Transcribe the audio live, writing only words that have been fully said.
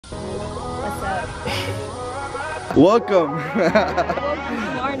What's up? Welcome.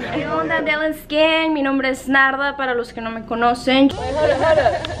 ¿Qué onda, Dylan Skin? Mi nombre es Narda, para los que no me conocen.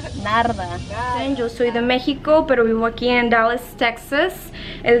 Narda. Yo soy de México, pero vivo aquí en Dallas, Texas.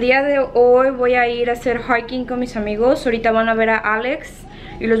 El día de hoy voy a ir a hacer hiking con mis amigos. Ahorita van a ver a Alex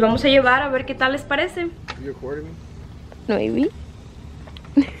y los vamos a llevar a ver qué tal les parece. You recording me? Maybe.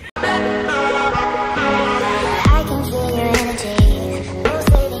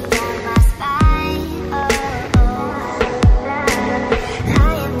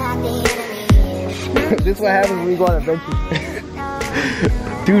 This is what happens when we go on adventures.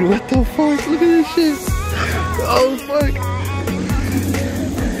 Dude, what the fuck? Look at this shit. Oh, fuck.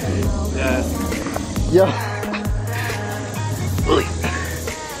 Yeah. Yo.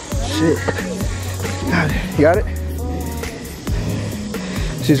 Shit. You got it?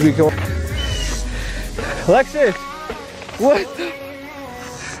 Since we go. Alexis! What the?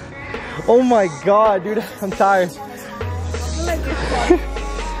 Oh my god, dude. I'm tired.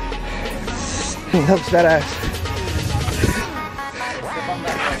 Helps that ass.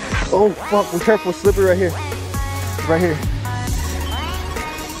 Oh fuck, be careful, slippery right here. Right here.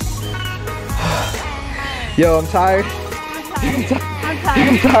 Yo, I'm tired.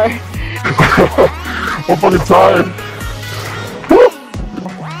 I'm tired. I'm fucking tired.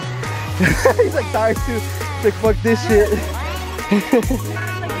 He's like tired too. He's like, fuck this shit.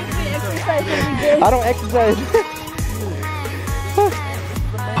 I don't exercise.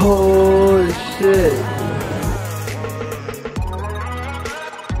 Holy shit.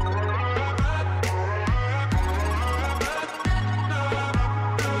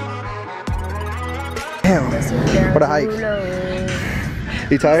 Damn, what a hike.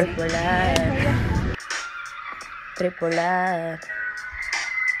 You tired? Tripolar.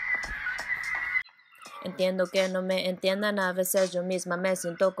 Entiendo que no me entiendan, a veces yo misma me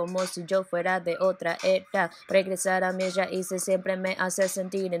siento como si yo fuera de otra era. Regresar a mis raíces siempre me hace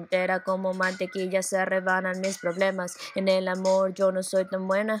sentir entera, como mantequilla se rebanan mis problemas. En el amor yo no soy tan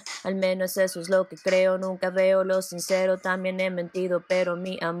buena, al menos eso es lo que creo. Nunca veo lo sincero, también he mentido, pero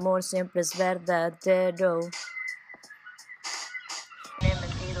mi amor siempre es verdadero.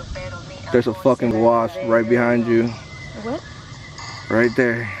 There's a fucking wasp right behind you. What? Right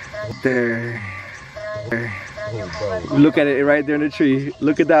there. There. Look at it right there in the tree.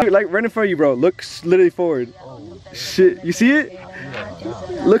 Look at that. Like right in front of you, bro. Look literally forward. Shit, you see it?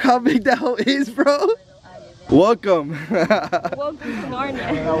 Look how big that hole is, bro. Welcome. Welcome to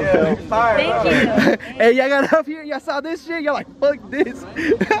Narnia. Thank you. Hey, y'all got up here. Y'all saw this shit. Y'all like, fuck this.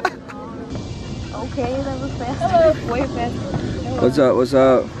 Okay, that was fast. Way fast. What's up? What's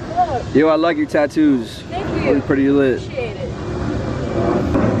up? Yo, I like your tattoos. Thank you. Really pretty lit. Appreciate it.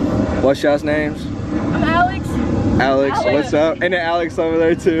 What's y'all's names? I'm Alex. Alex. What's up? And then Alex over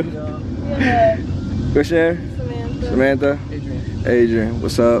there too. Yeah. What's your name? Samantha. Samantha? Adrian.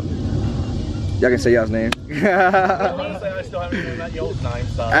 What's up? Y'all can say y'all's name.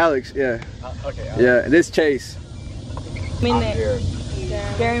 Alex, yeah. Okay. Yeah, this Chase. My name.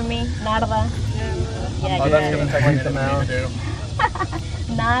 Jeremy. Narda. Yeah, Oh, that's gonna take some out.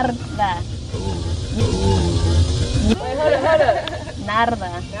 Narda. Wait, hold up. Narda.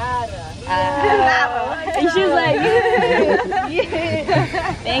 And she's like,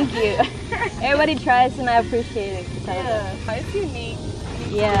 yeah. Thank you. Everybody tries and I appreciate it. Yeah, it's unique.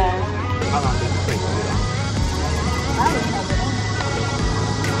 Yeah.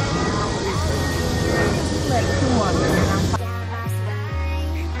 Like, come on, man.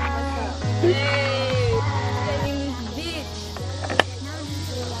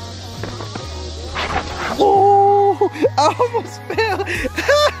 Oh, I almost fell.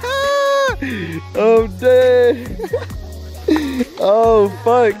 Oh, dead. Oh,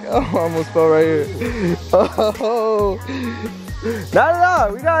 fuck. Oh, I almost fell right here. Oh. No,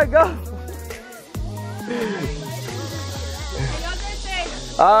 we gotta go.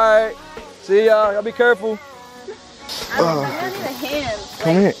 Alright. See y'all. Y'all be careful. I don't need a hand.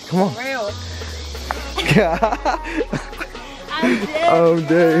 Come here. Come on. Real. I'm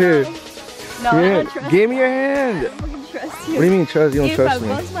dead here. No, I don't trust Give me your hand. I don't trust you. What do you mean trust? You don't trust me.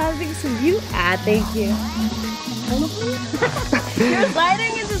 If I bust my things from you, thank you. You're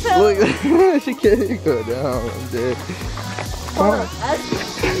sliding into the Look, she can't go down. I'm dead. Come on.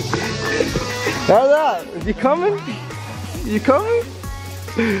 Narda, you coming? You coming?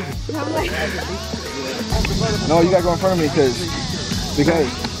 No, you gotta go in front of me because.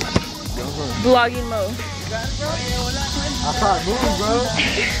 Vlogging mode. I started moving, bro.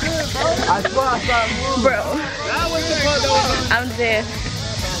 I swear I started moving. Bro, I'm dead.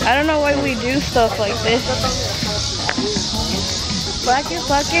 I don't know why we do stuff like this. Fuck it,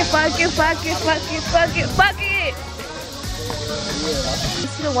 fuck it, fuck it, fuck it, fuck it, fuck it, fuck it! You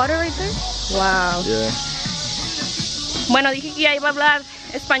see the water right there? Wow. Yeah. Bueno, dije que ya iba a hablar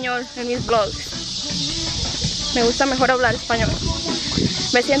español en mis vlogs. Me gusta mejor hablar español.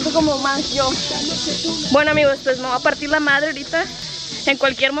 Me siento como más yo. Bueno amigos, pues me voy a partir la madre ahorita. En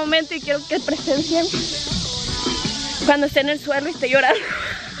cualquier momento, y quiero que presencien cuando esté en el suelo y esté llorando.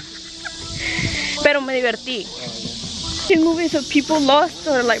 Pero me divertí. In movies of people lost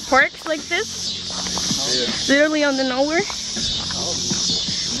or like parks like this, literally on the nowhere.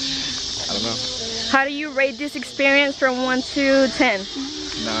 I don't know. How do you rate this experience from 1 to 10?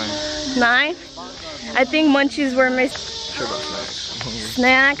 9. 9? I think munchies were missed. Sure about snacks.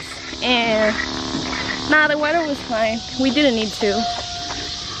 Snacks and nah, the weather was fine. We didn't need to.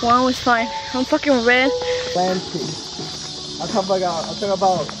 One was fine. I'm fucking red. Landscape. I'll talk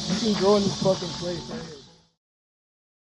about you can go in this fucking place right here.